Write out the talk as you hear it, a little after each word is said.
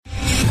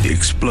The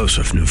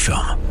explosive new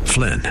film,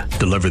 Flynn,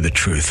 deliver the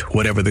truth,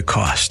 whatever the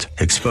cost,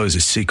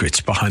 exposes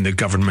secrets behind the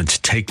government's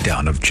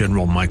takedown of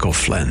General Michael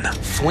Flynn.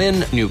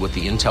 Flynn knew what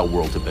the intel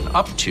world had been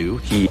up to.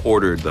 He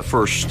ordered the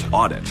first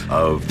audit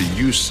of the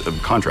use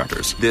of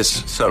contractors.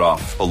 This set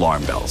off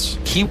alarm bells.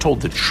 He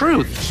told the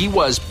truth. He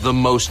was the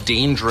most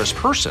dangerous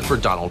person for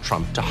Donald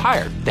Trump to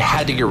hire. They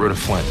had to get rid of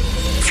Flynn.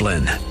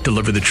 Flynn,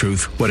 deliver the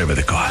truth, whatever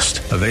the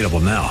cost. Available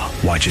now.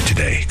 Watch it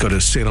today. Go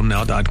to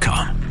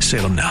salemnow.com.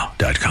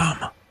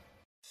 salemnow.com.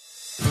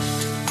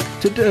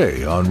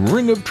 Today on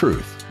Ring of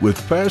Truth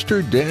with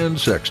Pastor Dan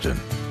Sexton.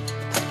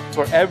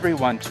 For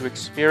everyone to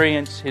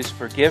experience His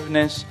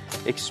forgiveness,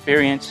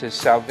 experience His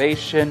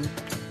salvation.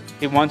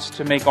 He wants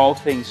to make all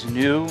things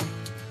new.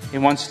 He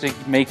wants to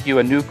make you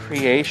a new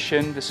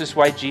creation. This is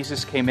why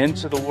Jesus came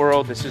into the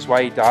world. This is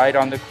why He died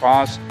on the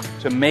cross,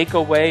 to make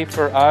a way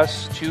for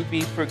us to be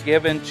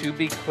forgiven, to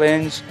be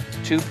cleansed,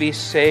 to be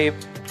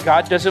saved.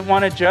 God doesn't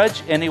want to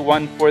judge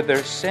anyone for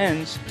their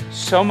sins,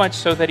 so much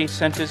so that He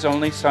sent His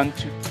only Son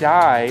to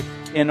die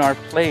in our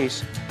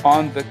place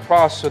on the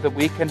cross so that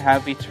we can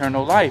have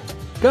eternal life.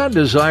 God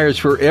desires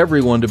for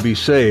everyone to be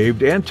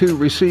saved and to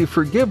receive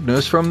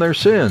forgiveness from their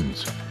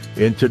sins.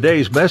 In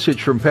today's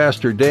message from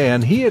Pastor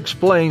Dan, he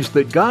explains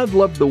that God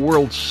loved the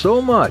world so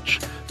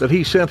much that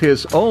He sent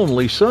His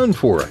only Son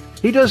for it.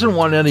 He doesn't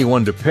want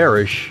anyone to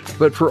perish,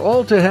 but for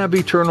all to have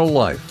eternal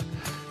life.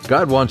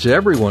 God wants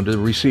everyone to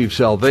receive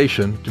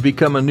salvation, to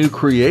become a new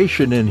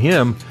creation in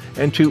Him,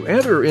 and to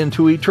enter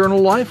into eternal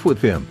life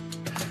with Him.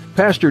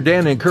 Pastor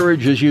Dan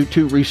encourages you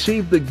to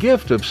receive the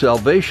gift of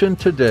salvation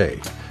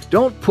today.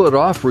 Don't put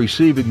off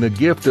receiving the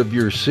gift of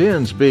your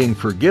sins being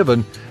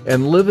forgiven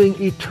and living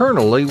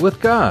eternally with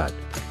God.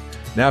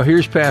 Now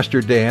here's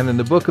Pastor Dan in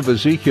the book of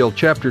Ezekiel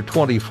chapter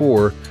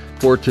 24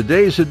 for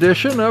today's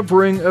edition of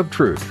Ring of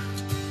Truth.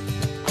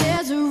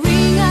 There's a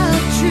ring of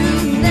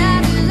truth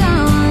that is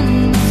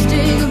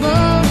unmistakable,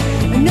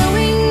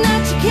 knowing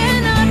that you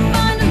cannot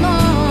find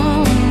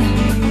alone.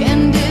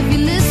 And if you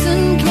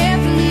listen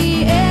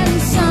carefully,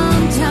 and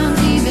sometimes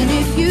even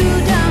if you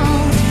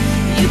don't,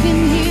 you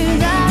can hear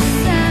that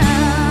sound.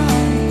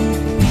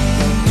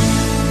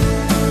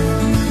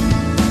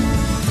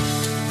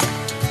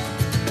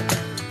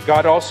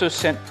 God also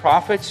sent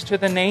prophets to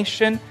the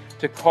nation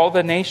to call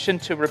the nation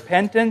to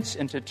repentance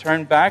and to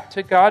turn back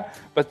to God.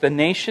 But the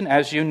nation,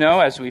 as you know,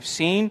 as we've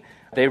seen,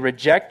 they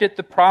rejected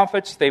the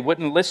prophets. They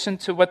wouldn't listen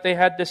to what they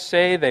had to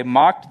say. They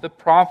mocked the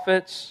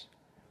prophets.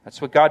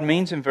 That's what God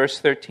means in verse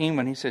 13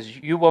 when He says,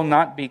 you will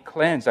not be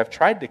cleansed. I've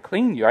tried to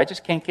clean you. I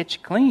just can't get you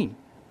clean.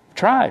 I've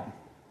tried.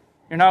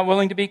 You're not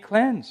willing to be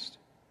cleansed.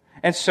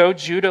 And so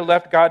Judah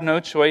left God no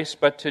choice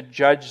but to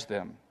judge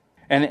them.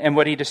 And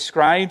what He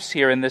describes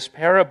here in this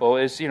parable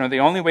is, the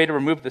only way to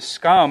remove the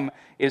scum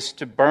is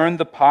to burn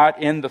the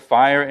pot in the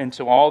fire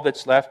until all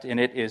that's left in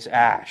it is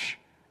ash.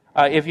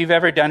 If you've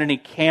ever done any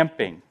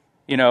camping,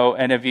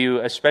 and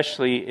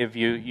especially if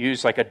you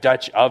use like a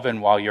Dutch oven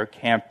while you're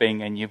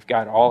camping and you've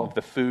got all of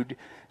the food,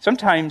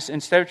 sometimes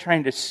instead of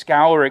trying to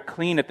scour it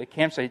clean at the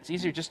campsite, it's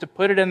easier just to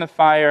put it in the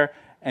fire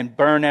and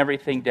burn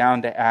everything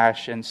down to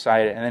ash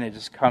inside it, and then it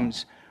just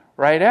comes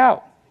right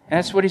out. And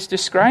that's what He's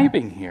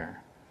describing here.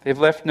 They've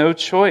left no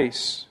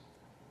choice.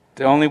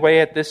 The only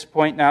way at this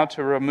point now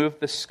to remove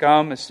the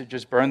scum is to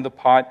just burn the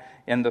pot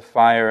in the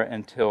fire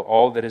until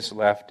all that is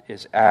left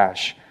is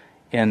ash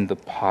in the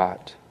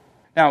pot.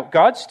 Now,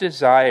 God's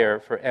desire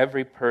for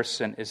every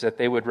person is that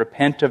they would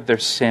repent of their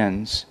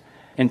sins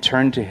and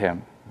turn to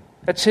Him.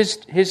 That's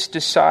His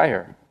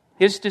desire.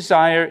 His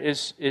desire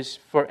is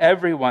for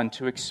everyone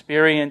to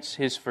experience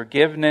His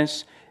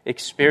forgiveness,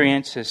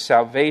 experience His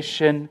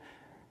salvation.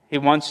 He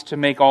wants to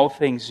make all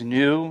things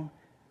new.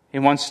 He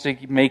wants to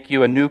make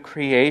you a new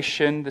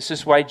creation. This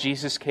is why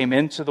Jesus came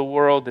into the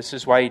world. This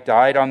is why He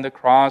died on the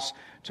cross,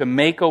 to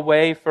make a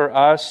way for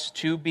us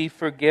to be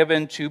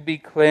forgiven, to be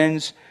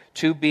cleansed,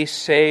 to be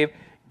saved.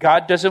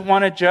 God doesn't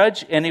want to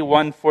judge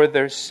anyone for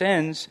their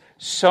sins,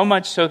 so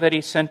much so that He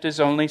sent His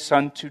only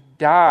Son to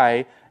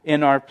die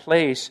in our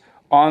place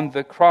on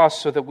the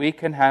cross so that we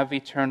can have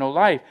eternal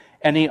life.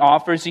 And He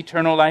offers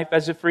eternal life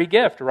as a free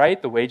gift,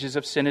 right? The wages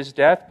of sin is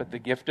death, but the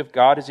gift of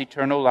God is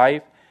eternal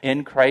life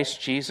in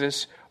Christ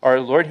Jesus our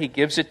Lord. He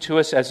gives it to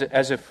us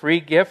as a free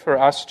gift for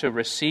us to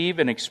receive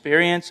and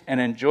experience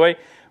and enjoy.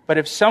 But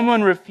if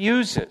someone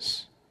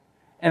refuses,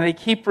 and they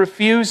keep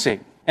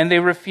refusing, and they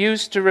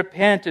refuse to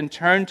repent and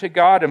turn to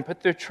God and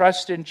put their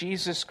trust in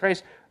Jesus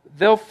Christ,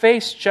 they'll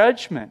face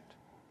judgment.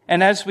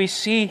 And as we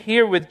see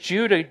here with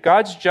Judah,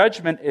 God's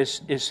judgment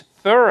is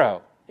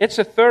thorough. It's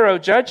a thorough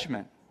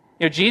judgment.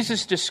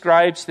 Jesus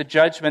describes the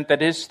judgment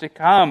that is to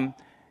come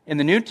in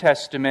the New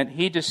Testament.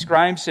 He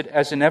describes it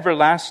as an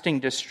everlasting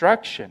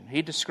destruction.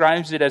 He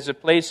describes it as a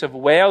place of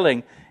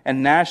wailing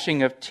and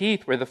gnashing of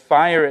teeth where the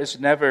fire is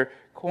never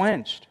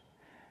quenched.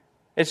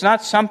 It's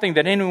not something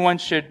that anyone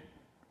should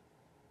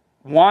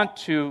want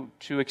to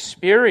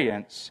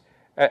experience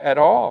at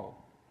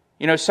all.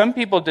 Some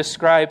people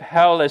describe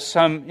hell as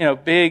some,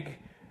 big,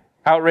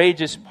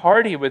 outrageous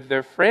party with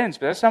their friends,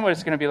 but that's not what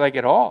it's going to be like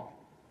at all.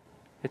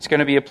 It's going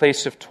to be a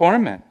place of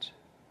torment.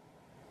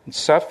 and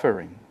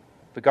suffering.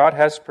 But God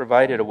has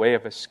provided a way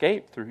of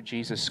escape through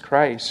Jesus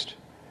Christ.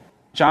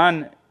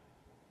 John,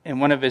 in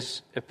one of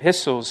his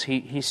epistles,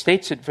 he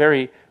states it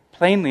very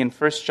plainly in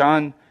 1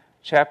 John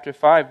chapter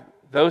 5.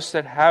 Those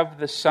that have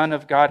the Son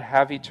of God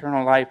have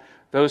eternal life.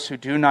 Those who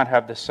do not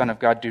have the Son of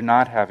God do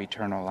not have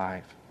eternal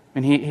life.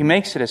 And he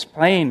makes it as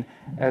plain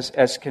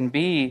as can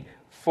be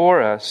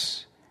for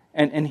us.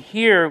 And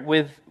here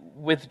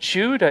with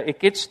Judah, it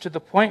gets to the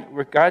point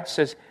where God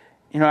says,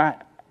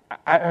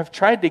 I've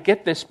tried to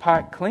get this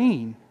pot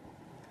clean,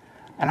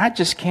 and I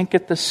just can't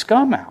get the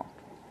scum out.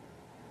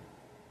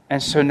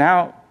 And so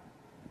now,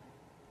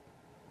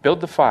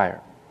 build the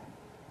fire.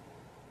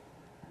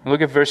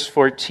 Look at verse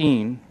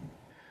 14.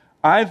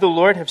 I, the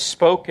Lord, have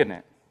spoken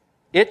it.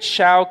 It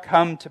shall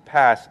come to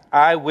pass.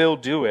 I will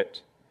do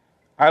it.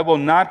 I will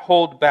not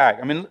hold back.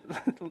 I mean,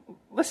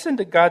 listen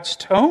to God's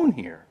tone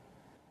here.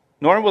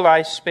 Nor will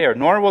I spare,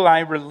 nor will I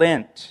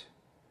relent.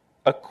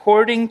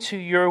 According to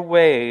your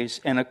ways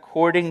and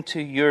according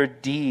to your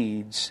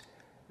deeds,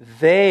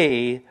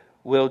 they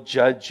will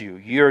judge you.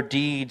 Your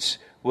deeds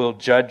will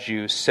judge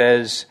you,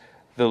 says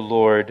the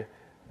Lord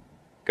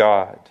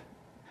God.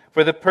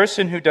 For the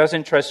person who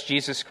doesn't trust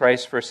Jesus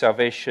Christ for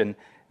salvation,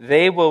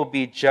 they will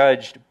be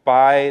judged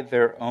by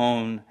their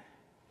own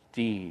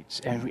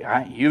deeds. And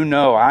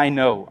I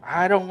know,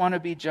 I don't want to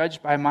be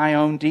judged by my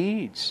own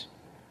deeds.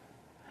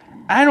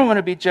 I don't want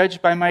to be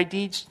judged by my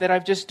deeds that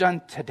I've just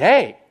done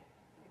today.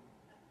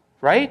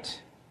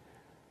 Right?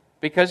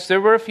 Because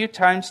there were a few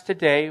times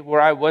today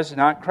where I was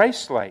not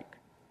Christ-like.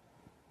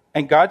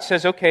 And God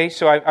says, okay,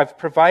 so I've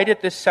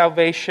provided this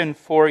salvation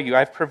for you.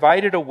 I've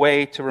provided a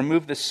way to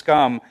remove the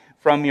scum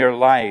from your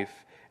life.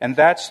 And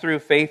that's through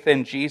faith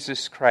in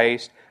Jesus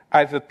Christ.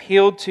 I've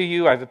appealed to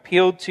you.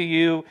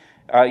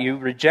 You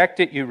reject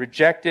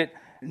it.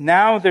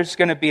 Now there's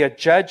going to be a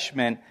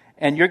judgment,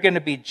 and you're going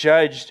to be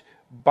judged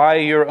by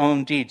your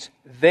own deeds.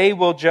 They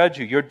will judge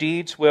you. Your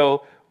deeds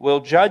will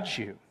judge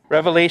you.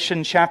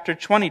 Revelation chapter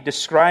 20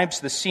 describes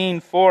the scene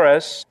for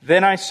us.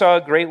 Then I saw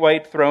a great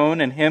white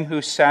throne and him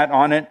who sat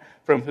on it,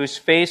 from whose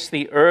face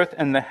the earth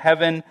and the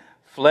heaven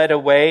fled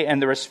away,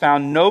 and there was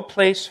found no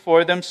place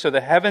for them. So the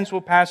heavens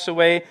will pass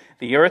away,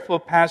 the earth will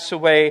pass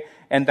away,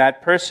 and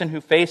that person who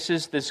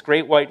faces this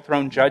great white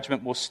throne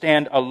judgment will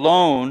stand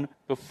alone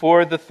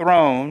before the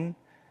throne.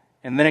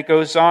 And then it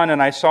goes on, and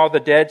I saw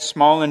the dead,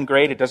 small and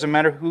great. It doesn't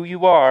matter who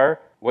you are,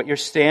 what your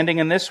standing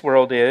in this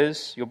world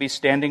is. You'll be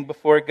standing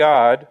before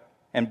God.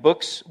 And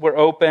books were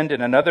opened,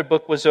 and another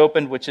book was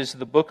opened, which is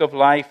the book of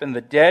life. And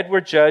the dead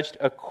were judged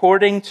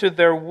according to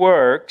their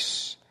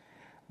works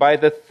by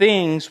the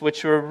things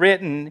which were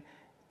written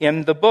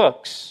in the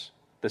books.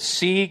 The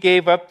sea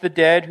gave up the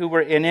dead who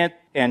were in it,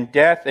 and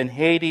death and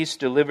Hades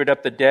delivered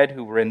up the dead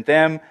who were in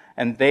them,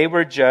 and they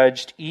were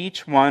judged,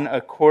 each one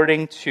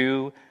according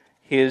to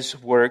his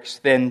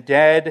works. Then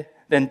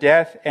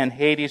death and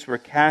Hades were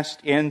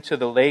cast into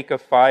the lake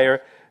of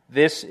fire.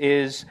 This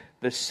is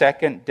the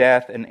second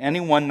death, and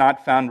anyone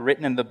not found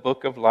written in the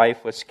book of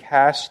life was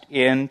cast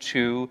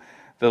into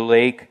the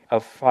lake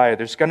of fire.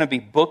 There's going to be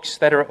books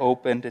that are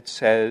opened, it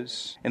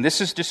says. And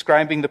this is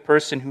describing the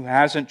person who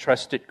hasn't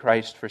trusted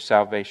Christ for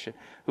salvation,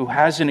 who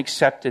hasn't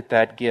accepted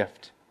that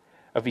gift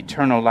of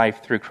eternal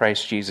life through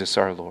Christ Jesus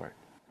our Lord.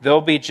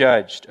 They'll be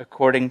judged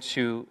according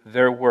to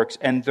their works,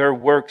 and their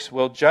works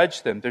will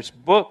judge them. There's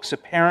books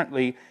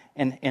apparently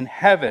in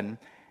heaven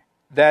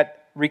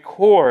that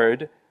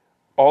record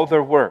all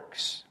their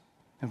works.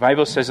 The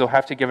Bible says they'll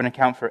have to give an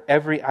account for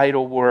every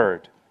idle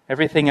word,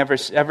 everything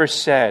ever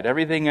said,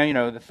 everything,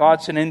 the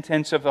thoughts and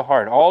intents of the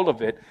heart, all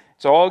of it.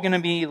 It's all going to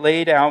be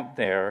laid out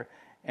there,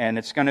 and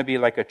it's going to be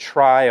like a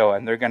trial,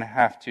 and they're going to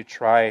have to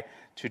try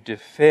to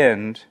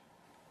defend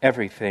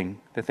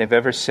everything that they've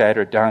ever said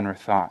or done or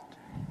thought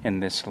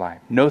in this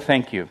life. No,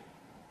 thank you.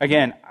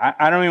 Again,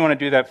 I don't even want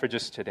to do that for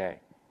just today.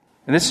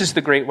 And this is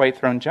the great white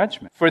throne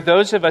judgment. For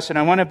those of us, and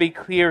I want to be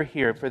clear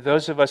here, for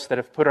those of us that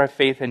have put our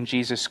faith in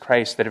Jesus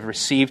Christ, that have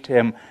received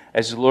Him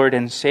as Lord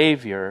and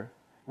Savior,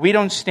 we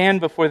don't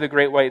stand before the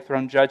great white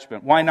throne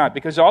judgment. Why not?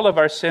 Because all of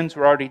our sins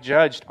were already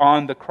judged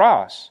on the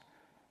cross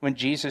when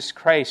Jesus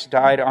Christ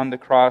died on the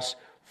cross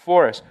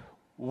for us.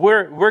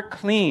 We're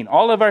clean.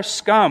 All of our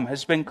scum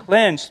has been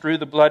cleansed through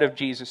the blood of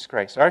Jesus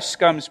Christ. Our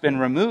scum's been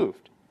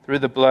removed through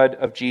the blood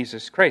of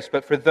Jesus Christ.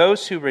 But for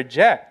those who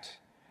reject,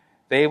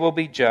 they will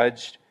be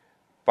judged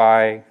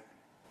by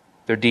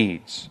their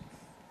deeds.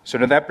 So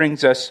now that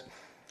brings us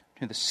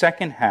to the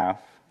second half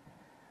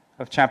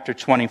of chapter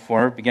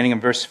 24, beginning in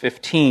verse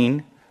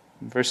 15.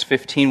 In verse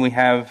 15 we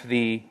have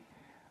the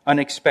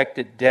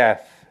unexpected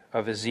death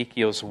of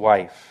Ezekiel's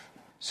wife.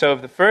 So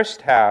if the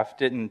first half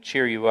didn't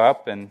cheer you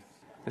up, and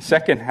the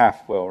second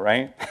half will,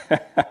 right?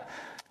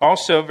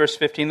 Also, verse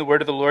 15, the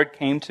word of the Lord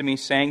came to me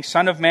saying,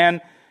 Son of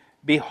man,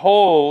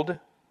 behold,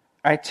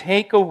 I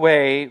take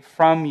away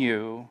from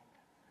you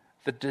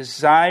the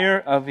desire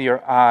of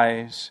your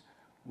eyes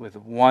with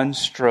one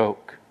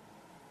stroke.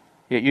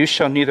 Yet you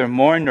shall neither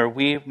mourn nor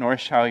weep, nor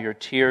shall your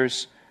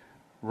tears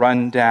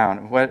run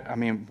down.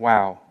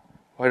 Wow.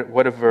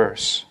 What a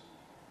verse.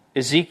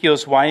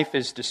 Ezekiel's wife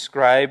is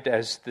described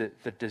as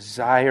the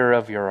desire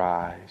of your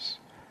eyes.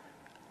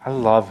 I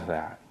love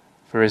that.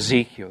 For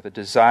Ezekiel, the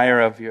desire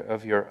of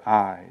your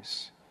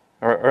eyes.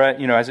 Or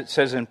as it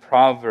says in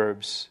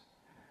Proverbs,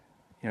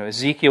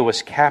 Ezekiel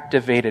was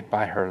captivated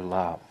by her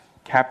love,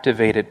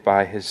 captivated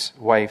by his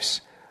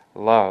wife's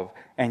love.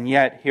 And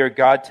yet here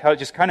God tells,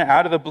 just kind of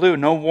out of the blue,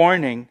 no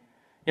warning,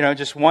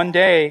 just one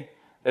day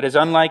that is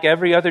unlike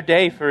every other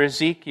day for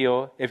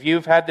Ezekiel. If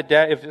you've had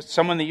if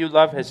someone that you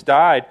love has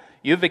died,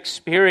 you've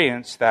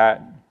experienced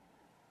that,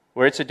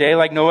 where it's a day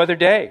like no other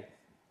day.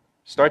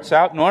 Starts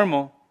out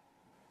normal.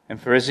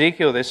 And for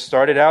Ezekiel, this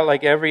started out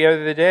like every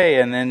other day,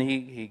 and then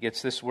he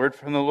gets this word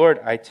from the Lord.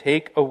 I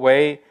take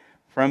away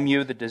from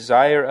you the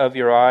desire of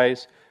your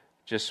eyes.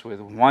 Just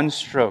with one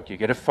stroke, you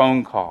get a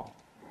phone call.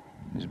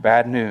 There's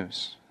bad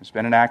news. There's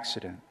been an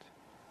accident.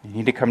 You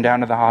need to come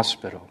down to the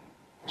hospital.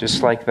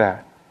 Just like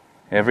that.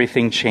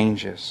 Everything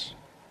changes.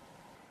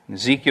 And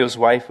Ezekiel's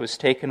wife was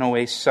taken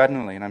away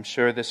suddenly, and I'm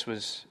sure this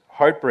was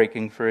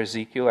heartbreaking for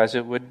Ezekiel, as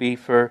it would be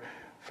for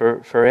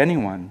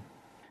anyone.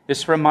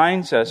 This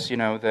reminds us,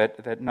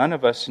 that none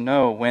of us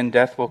know when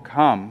death will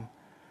come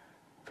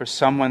for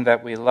someone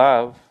that we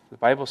love. The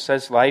Bible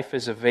says life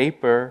is a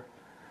vapor.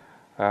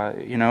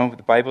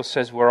 The Bible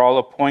says we're all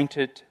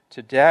appointed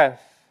to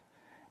death.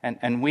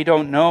 And we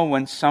don't know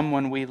when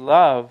someone we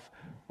love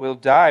will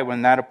die,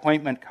 when that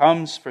appointment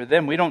comes for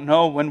them. We don't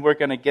know when we're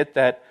going to get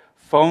that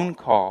phone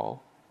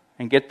call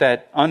and get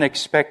that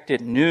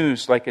unexpected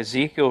news like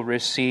Ezekiel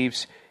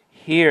receives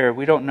here.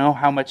 We don't know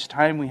how much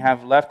time we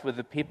have left with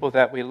the people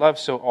that we love.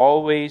 So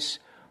always,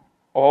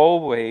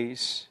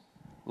 always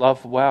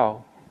love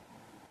well.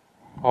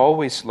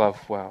 Always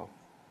love well.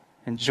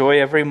 Enjoy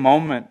every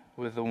moment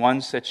with the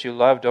ones that you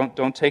love.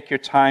 Don't take your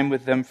time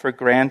with them for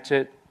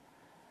granted,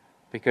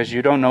 because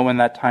you don't know when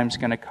that time's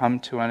going to come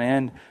to an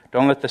end.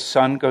 Don't let the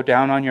sun go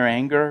down on your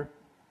anger.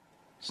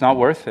 It's not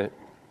worth it,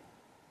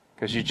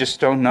 because you just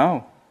don't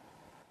know.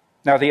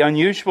 Now, the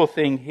unusual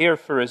thing here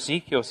for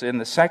Ezekiel is in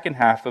the second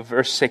half of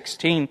verse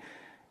 16,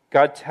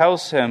 God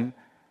tells him,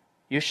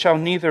 you shall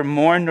neither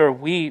mourn nor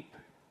weep,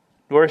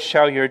 nor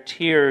shall your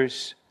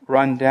tears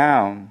run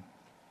down.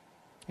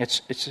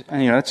 It's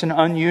an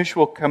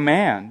unusual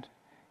command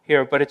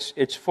here, but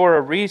it's for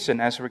a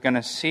reason, as we're going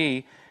to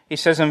see. He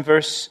says in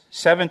verse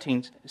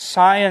 17,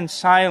 sigh in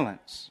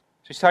silence.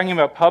 So he's talking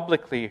about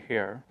publicly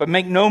here. But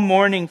make no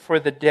mourning for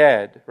the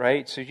dead,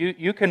 right? So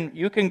you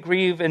can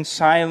grieve in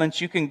silence,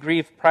 you can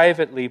grieve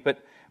privately,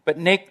 but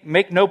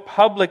make no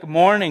public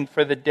mourning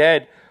for the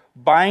dead.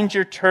 Bind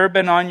your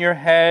turban on your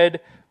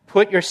head,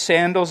 put your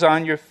sandals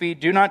on your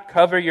feet, do not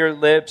cover your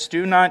lips,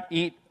 do not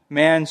eat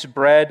man's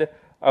bread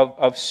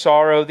of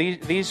sorrow.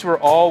 These were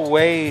all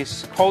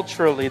ways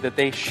culturally that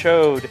they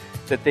showed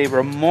that they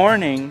were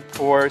mourning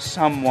for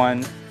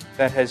someone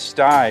that has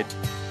died.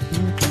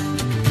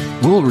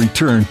 We'll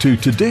return to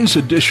today's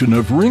edition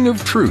of Ring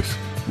of Truth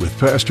with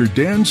Pastor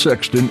Dan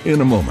Sexton in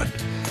a moment.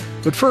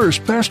 But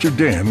first, Pastor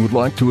Dan would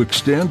like to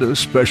extend a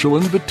special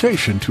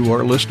invitation to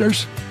our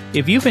listeners.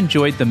 If you've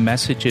enjoyed the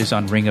messages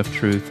on Ring of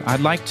Truth,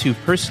 I'd like to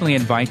personally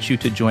invite you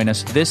to join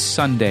us this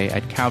Sunday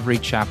at Calvary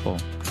Chapel.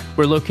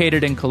 We're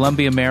located in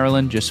Columbia,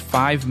 Maryland, just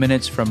 5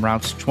 minutes from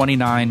routes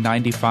 29,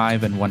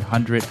 95, and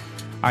 100.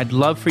 I'd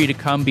love for you to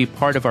come be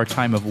part of our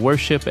time of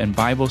worship and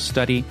Bible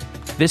study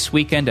this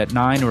weekend at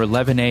 9 or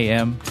 11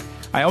 a.m.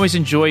 I always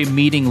enjoy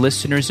meeting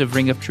listeners of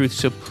Ring of Truth,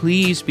 so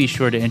please be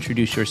sure to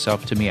introduce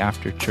yourself to me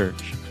after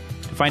church.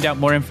 To find out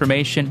more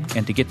information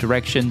and to get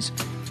directions,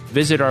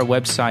 visit our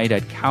website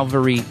at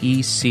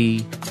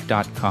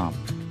calvaryec.com.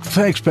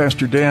 Thanks,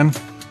 Pastor Dan.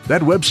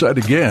 That website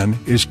again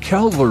is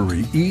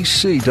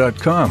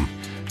calvaryec.com.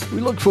 We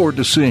look forward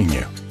to seeing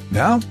you.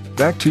 Now,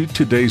 back to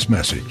today's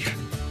message.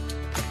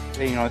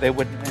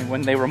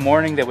 When they were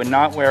mourning, they would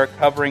not wear a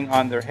covering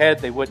on their head.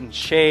 They wouldn't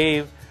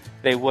shave.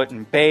 They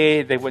wouldn't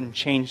bathe. They wouldn't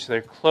change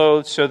their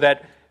clothes, so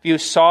that if you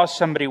saw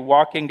somebody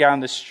walking down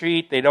the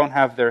street, they don't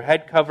have their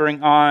head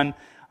covering on.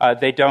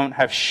 They don't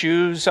have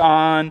shoes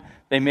on.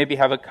 They maybe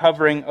have a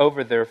covering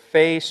over their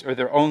face, or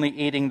they're only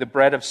eating the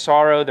bread of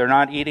sorrow. They're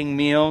not eating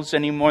meals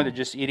anymore. They're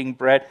just eating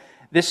bread.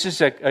 This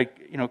is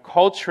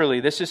culturally,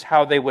 this is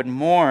how they would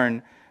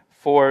mourn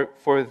for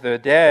the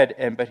dead.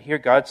 But here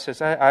God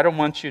says, I don't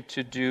want you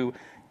to do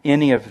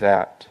any of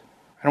that.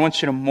 I don't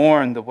want you to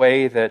mourn the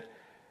way that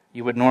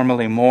you would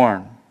normally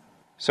mourn.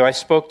 So I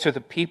spoke to the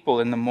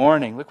people in the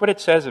morning. Look what it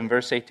says in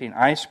verse 18.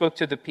 I spoke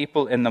to the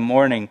people in the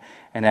morning,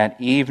 and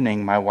at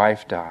evening my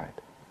wife died.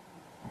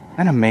 Isn't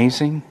that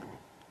amazing?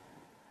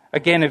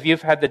 Again, if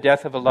you've had the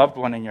death of a loved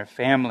one in your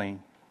family,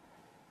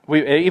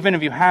 even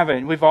if you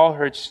haven't, we've all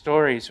heard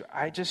stories.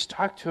 I just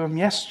talked to him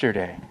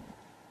yesterday.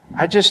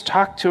 I just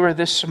talked to her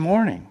this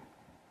morning.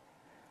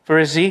 For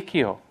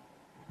Ezekiel,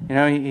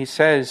 he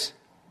says,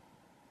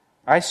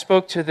 I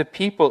spoke to the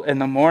people in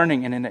the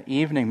morning, and in the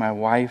evening my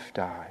wife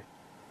died.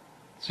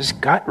 It's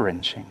just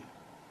gut-wrenching,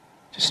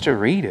 just to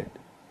read it.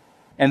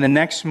 And the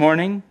next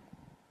morning,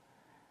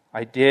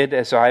 I did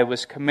as I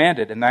was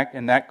commanded. In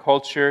that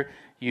culture,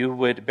 you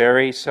would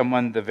bury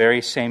someone the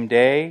very same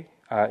day.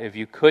 If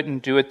you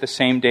couldn't do it the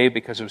same day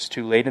because it was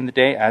too late in the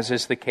day, as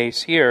is the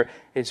case here,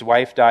 his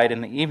wife died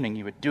in the evening,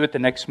 you would do it the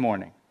next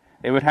morning.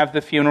 They would have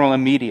the funeral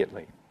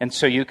immediately. And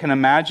so you can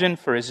imagine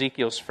for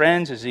Ezekiel's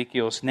friends,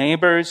 Ezekiel's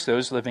neighbors,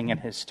 those living in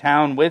his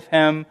town with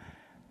him,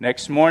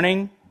 next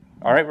morning,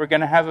 all right, we're going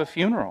to have a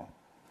funeral.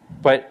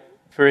 But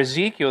for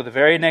Ezekiel, the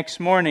very next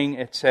morning,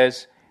 it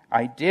says,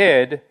 I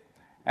did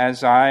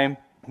as I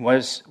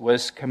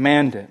was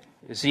commanded.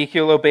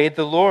 Ezekiel obeyed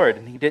the Lord,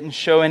 and he didn't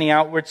show any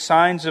outward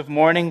signs of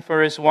mourning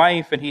for his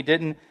wife, and he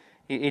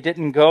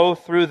didn't go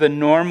through the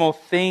normal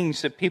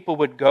things that people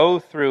would go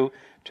through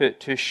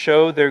to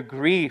show their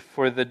grief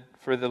for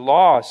the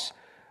loss,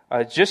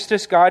 just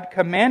as God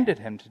commanded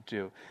him to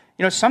do.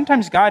 You know,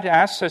 sometimes God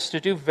asks us to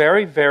do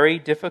very, very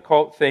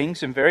difficult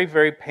things and very,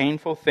 very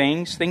painful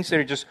things that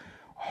are just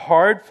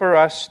hard for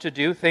us to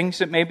do, things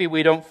that maybe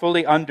we don't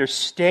fully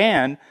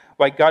understand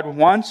why God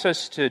wants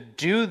us to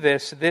do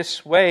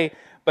this way,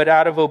 but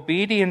out of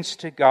obedience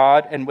to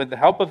God and with the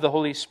help of the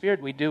Holy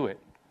Spirit, we do it.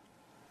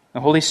 The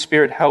Holy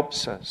Spirit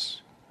helps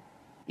us.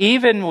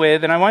 Even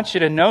with, and I want you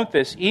to note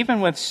this,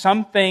 even with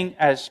something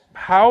as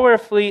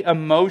powerfully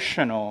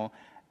emotional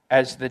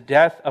as the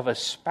death of a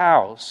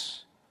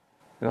spouse,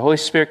 the Holy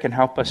Spirit can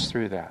help us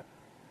through that.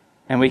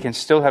 And we can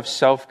still have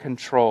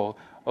self-control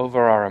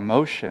over our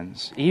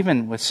emotions,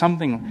 even with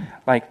something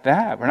like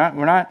that. We're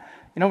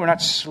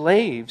not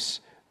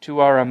slaves to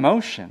our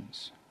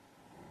emotions.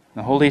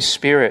 The Holy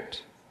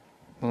Spirit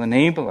will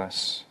enable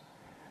us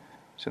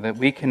so that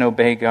we can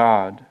obey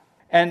God.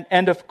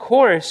 And of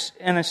course,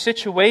 in a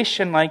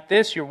situation like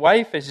this, your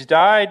wife has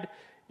died,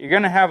 you're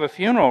going to have a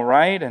funeral,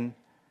 right? And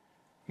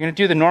you're going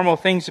to do the normal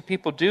things that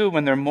people do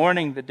when they're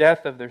mourning the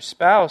death of their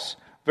spouse.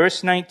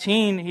 Verse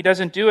 19, he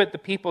doesn't do it. The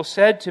people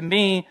said to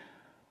me,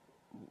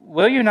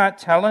 will you not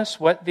tell us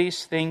what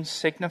these things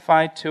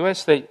signify to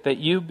us, that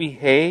you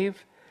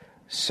behave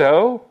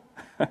so?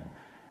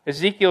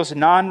 Ezekiel's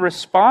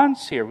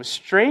non-response here was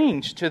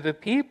strange to the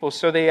people.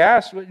 So they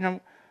asked,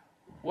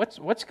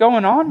 what's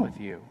going on with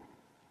you?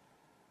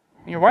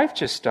 Your wife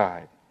just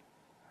died.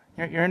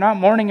 You're not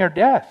mourning her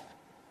death.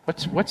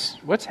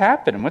 What's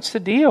happening? What's the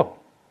deal?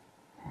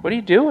 What are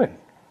you doing?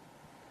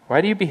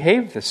 Why do you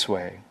behave this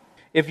way?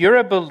 If you're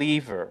a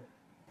believer,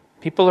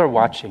 people are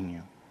watching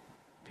you.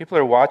 People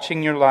are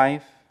watching your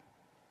life.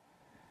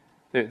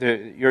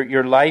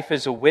 Your life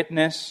is a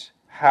witness.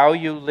 How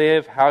you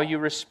live, how you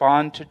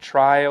respond to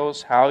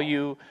trials, how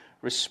you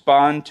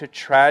respond to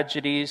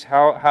tragedies,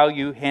 how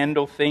you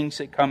handle things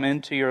that come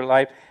into your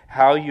life,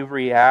 how you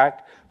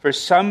react. For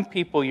some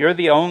people, you're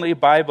the only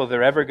Bible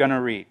they're ever going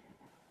to read.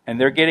 And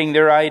they're getting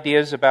their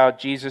ideas about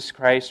Jesus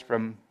Christ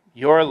from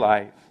your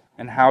life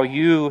and how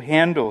you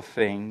handle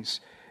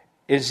things.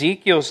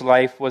 Ezekiel's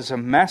life was a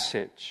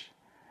message.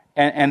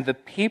 And the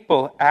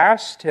people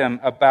asked him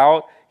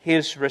about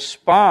his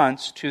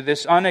response to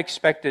this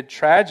unexpected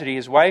tragedy.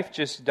 His wife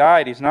just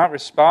died. He's not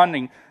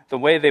responding the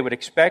way they would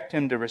expect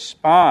him to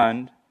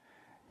respond.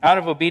 Out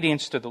of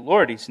obedience to the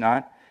Lord, he's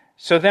not.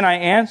 So then I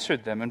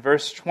answered them. In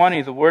verse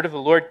 20, the word of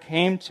the Lord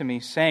came to me,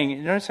 saying,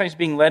 you notice how he's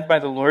being led by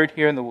the Lord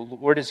here, and the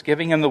Lord is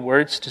giving him the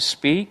words to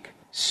speak?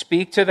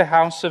 Speak to the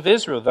house of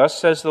Israel. Thus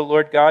says the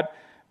Lord God,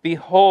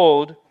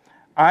 behold,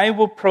 I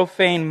will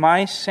profane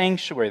my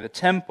sanctuary, the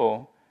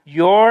temple,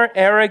 your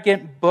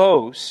arrogant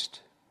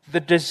boast, the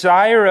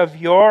desire of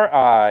your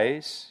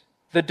eyes,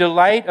 the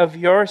delight of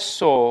your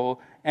soul,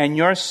 and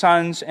your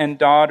sons and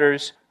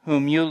daughters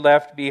whom you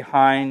left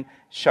behind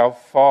shall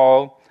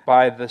fall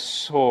by the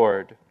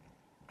sword.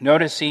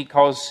 Notice he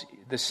calls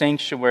the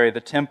sanctuary, the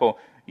temple,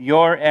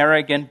 your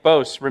arrogant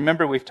boast.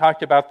 Remember, we've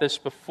talked about this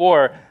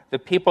before. The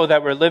people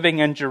that were living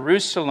in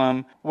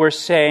Jerusalem were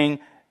saying,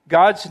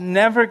 God's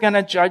never going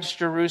to judge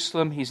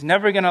Jerusalem. He's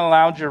never going to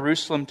allow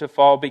Jerusalem to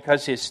fall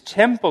because his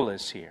temple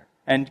is here.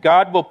 And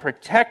God will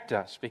protect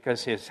us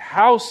because his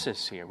house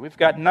is here. We've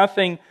got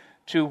nothing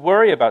to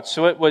worry about.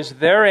 So it was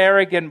their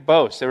arrogant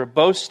boast. They were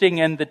boasting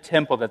in the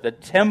temple, that the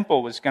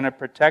temple was going to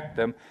protect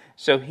them.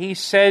 So he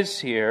says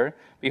here,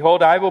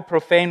 behold, I will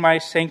profane my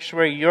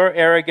sanctuary, your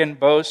arrogant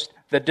boast,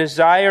 the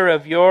desire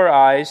of your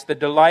eyes, the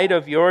delight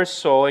of your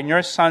soul, and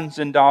your sons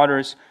and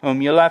daughters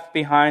whom you left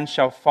behind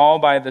shall fall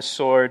by the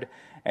sword,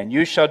 and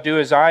you shall do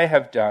as I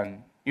have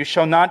done. You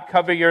shall not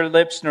cover your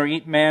lips nor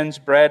eat man's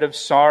bread of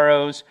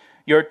sorrows.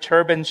 Your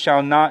turban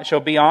shall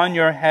be on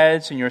your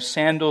heads, and your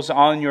sandals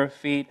on your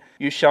feet.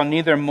 You shall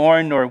neither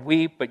mourn nor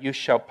weep, but you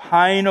shall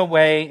pine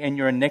away in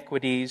your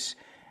iniquities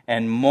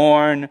and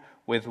mourn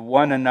with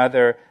one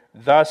another.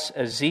 Thus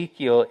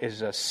Ezekiel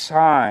is a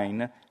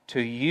sign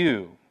to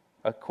you.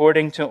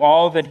 According to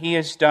all that he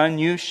has done,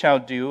 you shall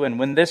do, and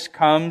when this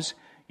comes,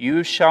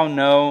 you shall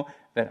know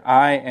that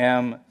I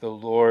am the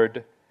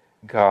Lord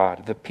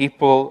God. The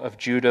people of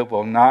Judah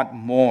will not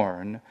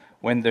mourn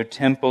when their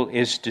temple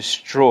is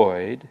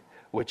destroyed,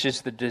 which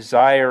is the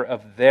desire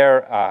of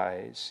their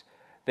eyes.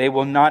 They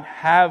will not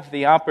have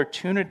the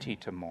opportunity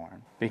to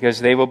mourn because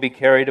they will be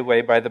carried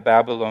away by the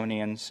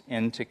Babylonians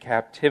into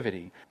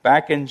captivity.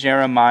 Back in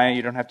Jeremiah,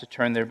 you don't have to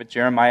turn there, but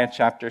Jeremiah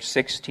chapter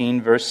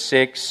 16, verse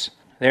 6,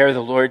 there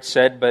the Lord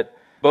said, but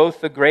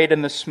Both the great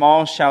and the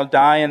small shall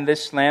die in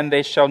this land.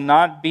 They shall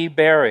not be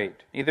buried.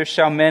 Neither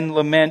shall men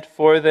lament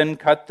for them,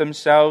 cut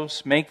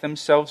themselves, make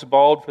themselves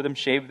bald for them,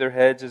 shave their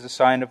heads as a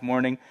sign of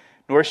mourning.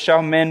 Nor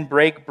shall men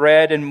break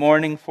bread in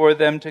mourning for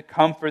them to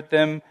comfort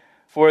them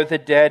for the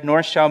dead.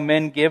 Nor shall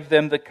men give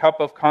them the cup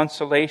of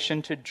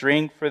consolation to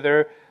drink for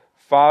their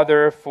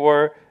father,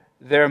 for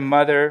their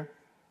mother.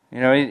 You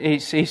know,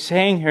 he's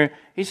saying here,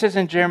 he says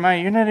in Jeremiah,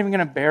 you're not even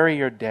going to bury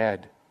your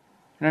dead.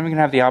 You're not even going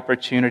to have the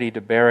opportunity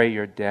to bury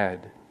your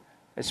dead.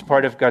 It's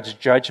part of God's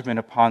judgment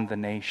upon the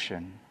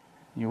nation.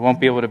 You won't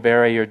be able to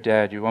bury your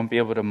dead. You won't be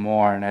able to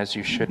mourn as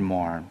you should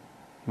mourn.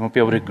 You won't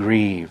be able to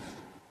grieve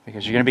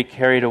because you're going to be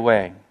carried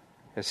away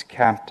as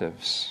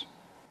captives.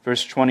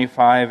 Verse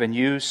 25, and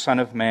you, Son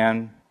of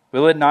Man,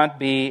 will it not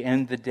be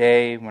in the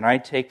day when I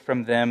take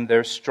from them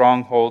their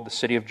stronghold, the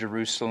city of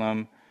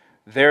Jerusalem,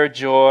 their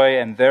joy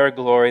and their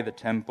glory, the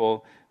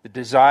temple, the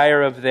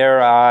desire of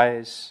their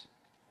eyes,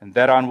 and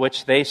that on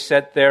which they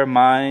set their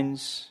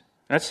minds?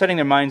 They're not setting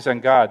their minds on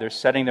God. They're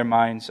setting their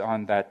minds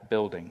on that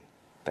building,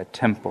 that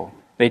temple.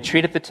 They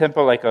treated the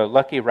temple like a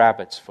lucky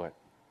rabbit's foot.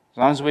 As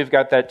long as we've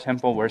got that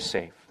temple, we're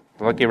safe.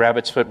 The lucky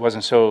rabbit's foot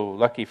wasn't so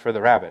lucky for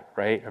the rabbit,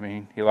 right? I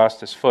mean, he lost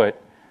his foot.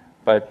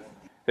 But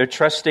they're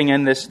trusting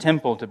in this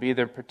temple to be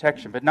their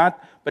protection. But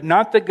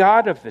not the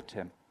God of the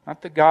temple.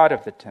 Not the God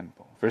of the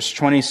temple. Verse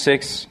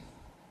 26,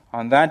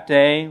 on that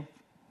day,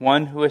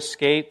 one who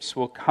escapes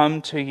will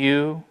come to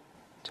you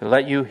to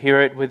let you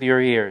hear it with your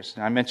ears.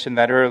 And I mentioned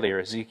that earlier,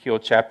 Ezekiel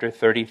chapter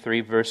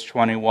 33, verse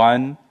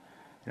 21.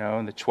 You know,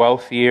 in the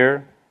 12th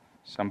year,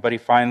 somebody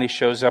finally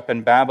shows up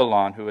in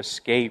Babylon who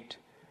escaped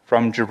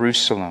from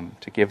Jerusalem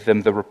to give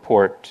them the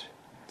report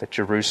that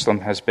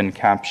Jerusalem has been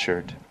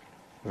captured.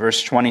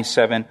 Verse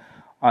 27,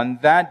 on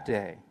that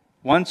day,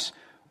 once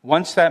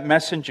that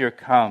messenger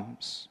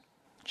comes,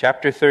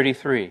 chapter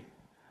 33,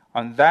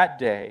 on that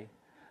day,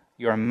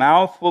 your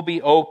mouth will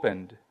be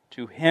opened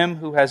to him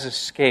who has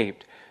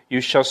escaped. You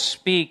shall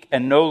speak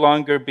and no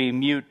longer be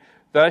mute.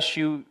 Thus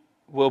you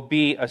will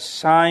be a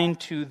sign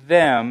to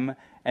them,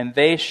 and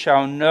they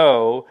shall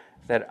know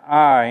that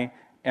I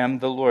am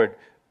the Lord.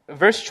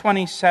 Verse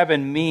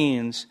 27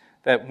 means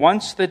that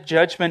once the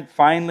judgment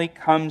finally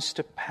comes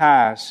to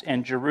pass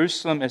and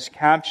Jerusalem is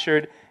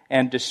captured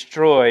and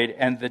destroyed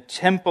and the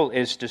temple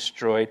is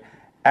destroyed,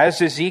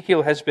 as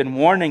Ezekiel has been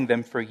warning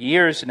them for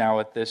years now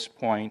at this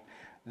point,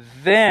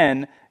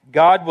 then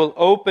God will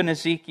open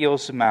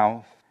Ezekiel's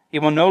mouth. He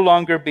will no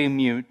longer be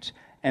mute.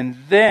 And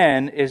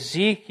then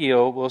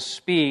Ezekiel will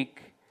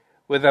speak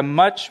with a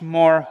much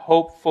more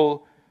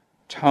hopeful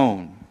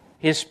tone.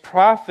 His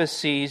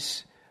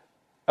prophecies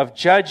of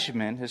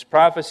judgment, his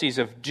prophecies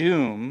of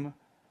doom,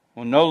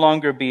 will no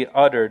longer be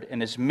uttered,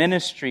 and his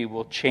ministry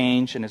will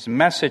change, and his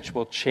message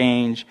will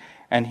change,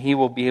 and he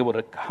will be able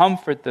to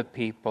comfort the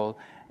people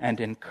and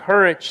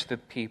encourage the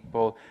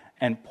people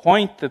and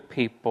point the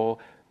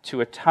people to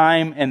a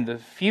time in the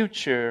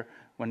future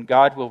when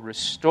God will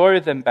restore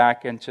them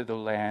back into the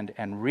land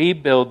and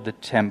rebuild the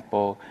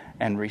temple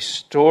and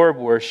restore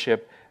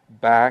worship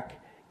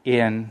back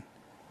in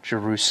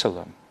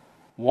Jerusalem.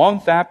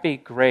 Won't that be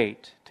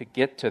great to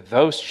get to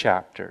those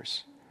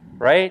chapters,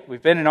 right?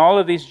 We've been in all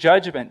of these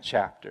judgment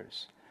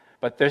chapters,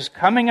 but there's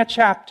coming a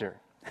chapter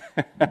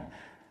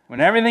when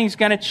everything's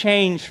going to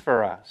change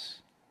for us.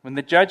 When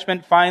the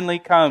judgment finally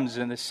comes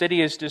and the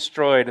city is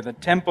destroyed and the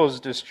temple is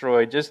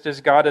destroyed, just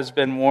as God has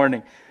been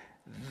warning,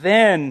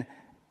 then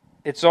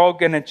it's all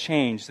going to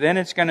change. Then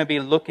it's going to be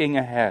looking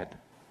ahead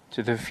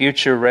to the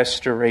future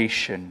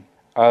restoration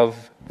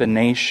of the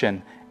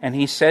nation. And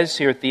he says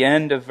here at the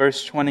end of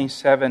verse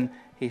 27,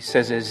 he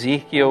says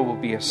Ezekiel will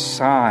be a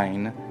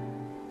sign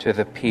to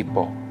the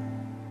people.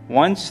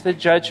 Once the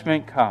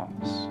judgment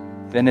comes,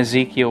 then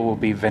Ezekiel will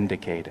be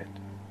vindicated.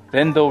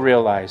 Then they'll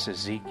realize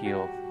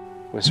Ezekiel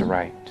was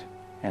right.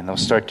 And they'll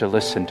start to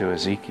listen to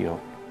Ezekiel.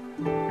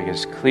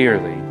 Because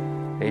clearly,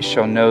 they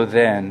shall know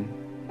then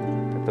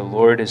that the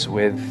Lord is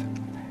with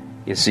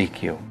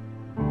Ezekiel.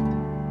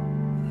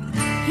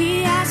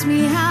 He asked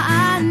me how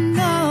I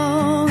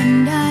know,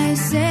 and I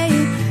say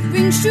it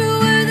rings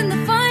truer than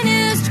the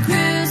finest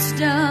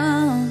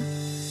crystal.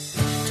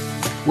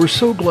 We're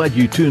so glad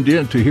you tuned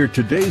in to hear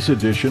today's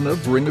edition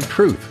of Ring of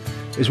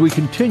Truth as we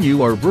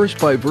continue our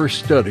verse-by-verse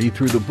study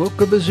through the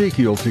book of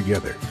Ezekiel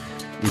together.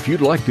 If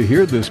you'd like to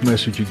hear this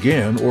message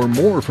again or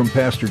more from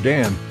Pastor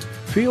Dan,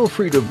 feel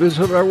free to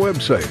visit our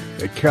website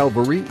at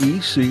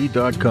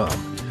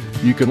calvaryec.com.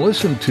 You can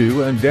listen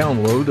to and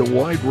download a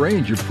wide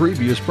range of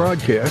previous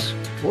broadcasts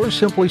or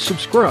simply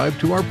subscribe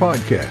to our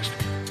podcast.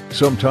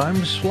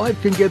 Sometimes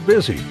life can get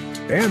busy,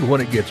 and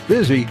when it gets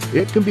busy,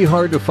 it can be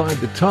hard to find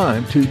the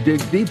time to dig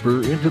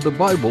deeper into the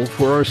Bible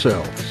for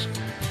ourselves.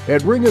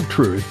 At Ring of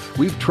Truth,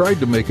 we've tried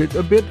to make it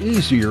a bit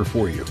easier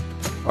for you.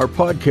 Our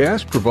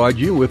podcasts provide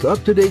you with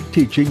up-to-date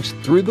teachings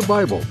through the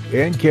Bible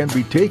and can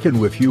be taken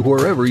with you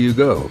wherever you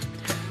go.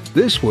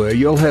 This way,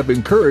 you'll have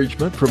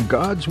encouragement from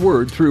God's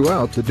Word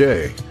throughout the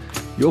day.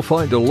 You'll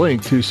find a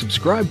link to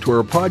subscribe to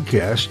our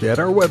podcast at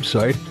our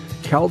website,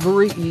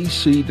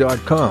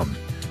 calvaryec.com,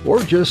 or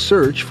just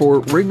search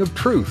for Ring of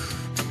Truth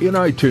in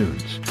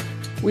iTunes.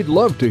 We'd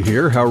love to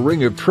hear how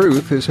Ring of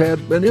Truth has had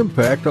an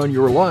impact on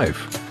your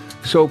life.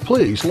 So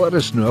please let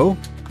us know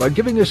by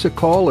giving us a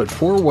call at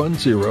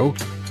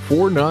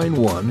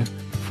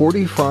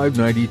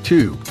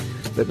 410-491-4592.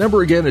 That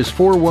number again is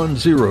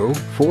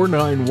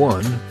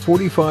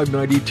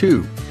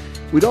 410-491-4592.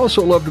 We'd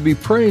also love to be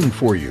praying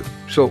for you.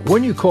 So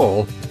when you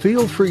call,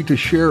 feel free to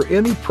share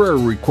any prayer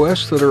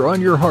requests that are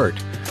on your heart,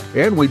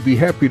 and we'd be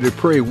happy to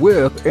pray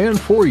with and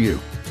for you.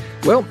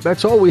 Well,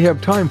 that's all we have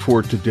time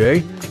for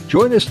today.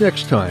 Join us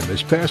next time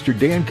as Pastor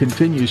Dan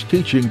continues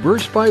teaching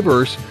verse by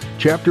verse,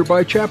 chapter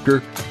by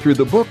chapter, through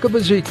the book of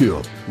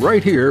Ezekiel,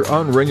 right here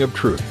on Ring of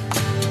Truth.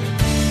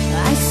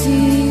 I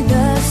see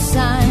the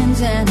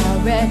signs and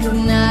I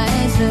recognize